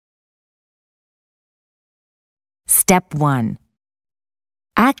Step 1.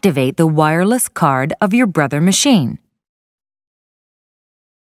 Activate the wireless card of your brother machine.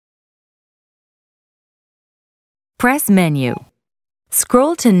 Press Menu.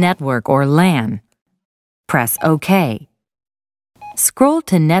 Scroll to Network or LAN. Press OK. Scroll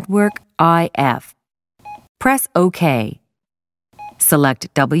to Network IF. Press OK.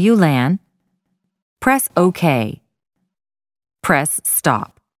 Select WLAN. Press OK. Press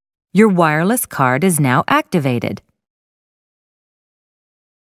Stop. Your wireless card is now activated.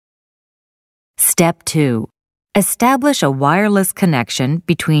 Step 2. Establish a wireless connection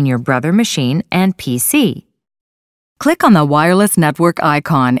between your brother machine and PC. Click on the wireless network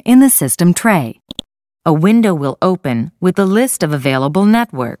icon in the system tray. A window will open with a list of available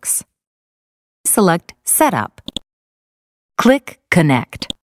networks. Select Setup. Click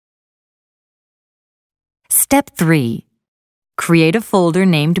Connect. Step 3. Create a folder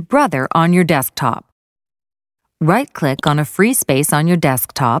named Brother on your desktop. Right-click on a free space on your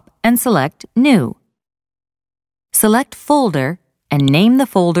desktop and select New. Select Folder and name the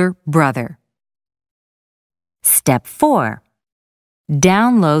folder Brother. Step 4.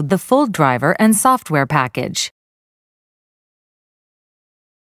 Download the full driver and software package.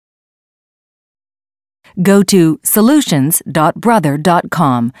 Go to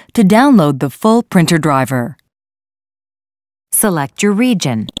solutions.brother.com to download the full printer driver. Select your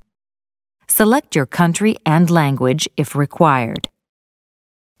region. Select your country and language if required.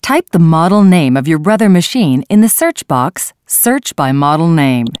 Type the model name of your brother machine in the search box, Search by Model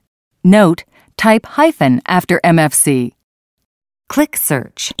Name. Note, type hyphen after MFC. Click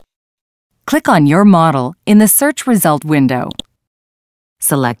Search. Click on your model in the search result window.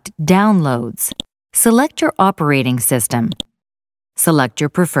 Select Downloads. Select your operating system. Select your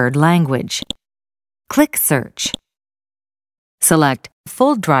preferred language. Click Search. Select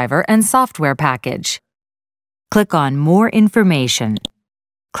Full Driver and Software Package. Click on More Information.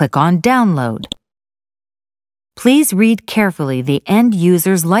 Click on Download. Please read carefully the end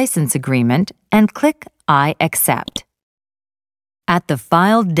user's license agreement and click I accept. At the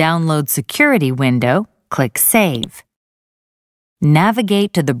File Download Security window, click Save.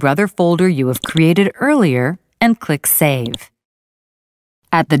 Navigate to the Brother folder you have created earlier and click Save.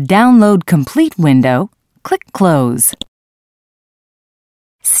 At the Download Complete window, click Close.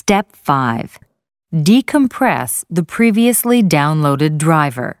 Step 5. Decompress the previously downloaded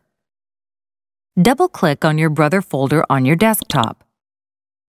driver. Double-click on your Brother folder on your desktop.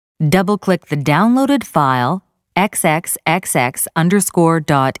 Double-click the downloaded file xxxx_.exe.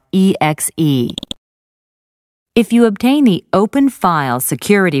 If you obtain the Open File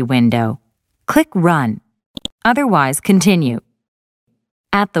Security window, click Run. Otherwise, continue.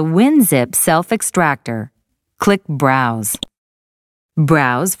 At the WinZip self-extractor, click Browse.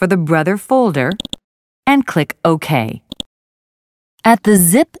 Browse for the Brother folder and click OK. At the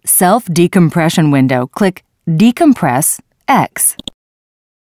Zip Self-Decompression window, click Decompress X.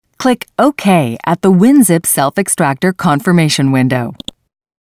 Click OK at the WinZip Self-Extractor confirmation window.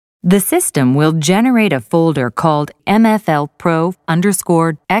 The system will generate a folder called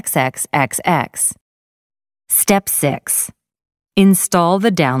MFL-Pro_XXXX. Step 6. Install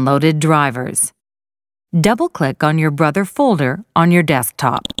the downloaded drivers. Double-click on your Brother folder on your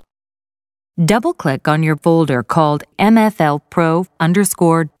desktop. Double-click on your folder called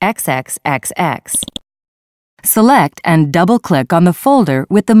MFL-Pro_XXXX. Select and double-click on the folder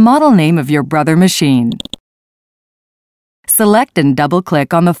with the model name of your Brother machine. Select and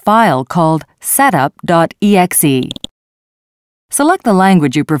double-click on the file called setup.exe. Select the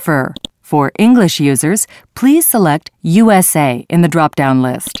language you prefer. For English users, please select USA in the drop-down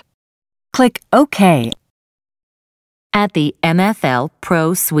list. Click OK. At the MFL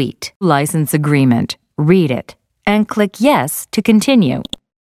Pro Suite license agreement, read it and click Yes to continue.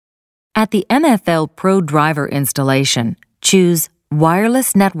 At the MFL Pro driver installation, choose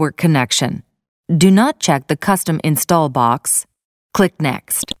Wireless Network Connection. Do not check the Custom Install box. Click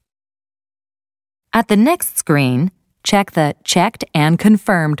Next. At the next screen, check the Checked and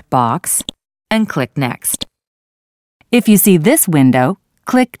Confirmed box and click Next. If you see this window,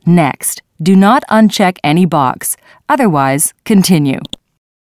 click Next. Do not uncheck any box, otherwise continue.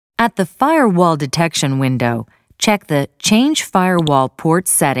 At the Firewall Detection window, check the Change Firewall Port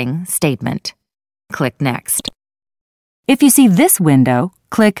Setting statement. Click Next. If you see this window,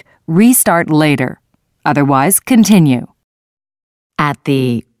 click Restart Later, otherwise continue. At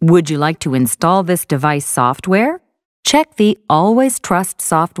the Would you like to install this device software? Check the Always Trust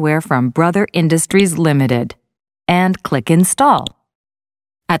software from Brother Industries Limited and click Install.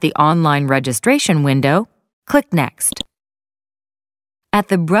 At the Online Registration window, click Next. At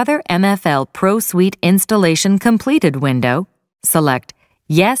the Brother MFL Pro Suite Installation Completed window, select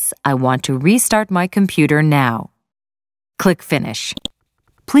Yes, I want to restart my computer now. Click Finish.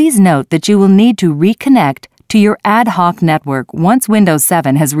 Please note that you will need to reconnect to your ad hoc network once Windows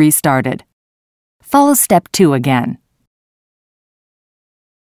 7 has restarted. Follow Step 2 again.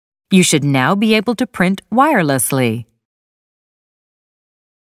 You should now be able to print wirelessly.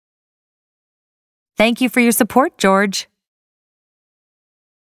 Thank you for your support, George.